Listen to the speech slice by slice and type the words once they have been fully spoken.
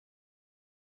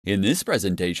In this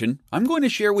presentation, I'm going to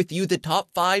share with you the top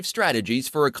 5 strategies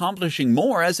for accomplishing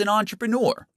more as an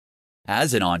entrepreneur.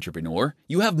 As an entrepreneur,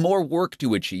 you have more work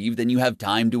to achieve than you have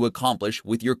time to accomplish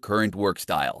with your current work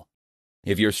style.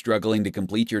 If you're struggling to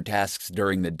complete your tasks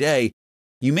during the day,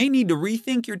 you may need to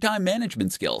rethink your time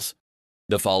management skills.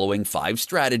 The following 5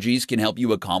 strategies can help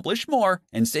you accomplish more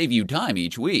and save you time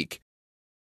each week.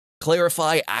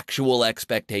 Clarify actual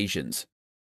expectations.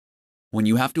 When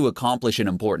you have to accomplish an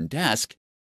important task,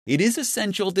 it is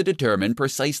essential to determine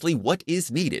precisely what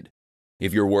is needed.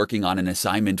 If you're working on an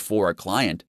assignment for a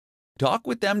client, talk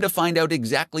with them to find out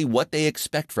exactly what they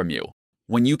expect from you.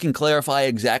 When you can clarify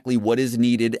exactly what is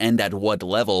needed and at what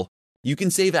level, you can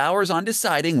save hours on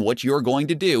deciding what you're going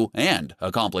to do and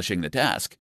accomplishing the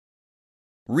task.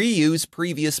 Reuse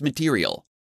previous material.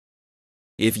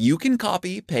 If you can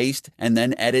copy, paste, and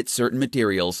then edit certain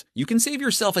materials, you can save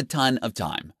yourself a ton of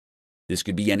time. This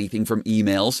could be anything from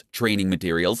emails, training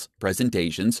materials,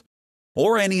 presentations,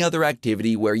 or any other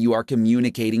activity where you are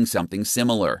communicating something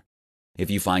similar. If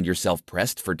you find yourself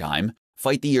pressed for time,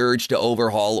 fight the urge to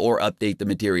overhaul or update the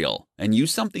material and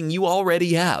use something you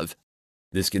already have.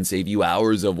 This can save you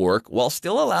hours of work while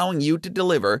still allowing you to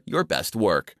deliver your best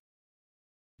work.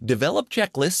 Develop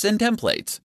checklists and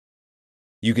templates.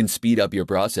 You can speed up your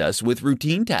process with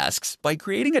routine tasks by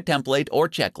creating a template or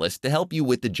checklist to help you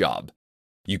with the job.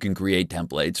 You can create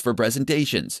templates for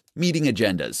presentations, meeting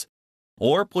agendas,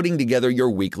 or putting together your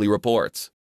weekly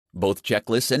reports. Both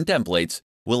checklists and templates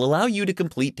will allow you to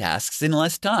complete tasks in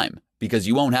less time because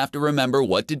you won't have to remember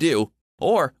what to do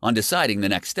or on deciding the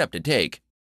next step to take.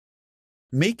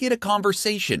 Make it a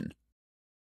conversation.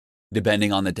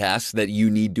 Depending on the tasks that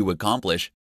you need to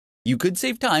accomplish, you could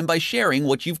save time by sharing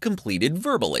what you've completed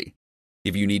verbally.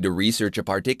 If you need to research a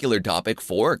particular topic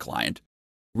for a client,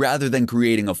 rather than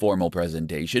creating a formal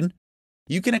presentation,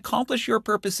 you can accomplish your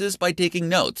purposes by taking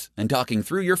notes and talking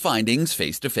through your findings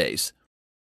face to face.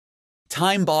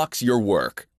 Time box your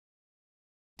work.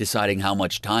 Deciding how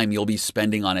much time you'll be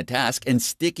spending on a task and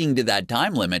sticking to that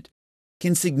time limit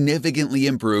can significantly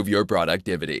improve your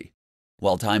productivity.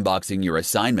 While time boxing your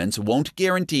assignments won't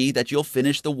guarantee that you'll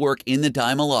finish the work in the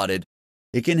time allotted,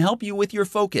 it can help you with your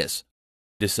focus.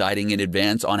 Deciding in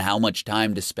advance on how much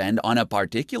time to spend on a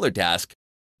particular task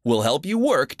will help you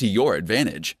work to your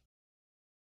advantage.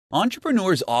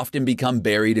 Entrepreneurs often become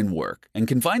buried in work and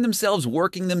can find themselves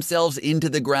working themselves into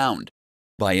the ground.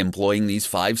 By employing these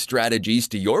 5 strategies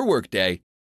to your workday,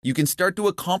 you can start to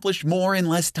accomplish more in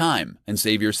less time and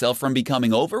save yourself from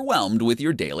becoming overwhelmed with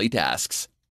your daily tasks.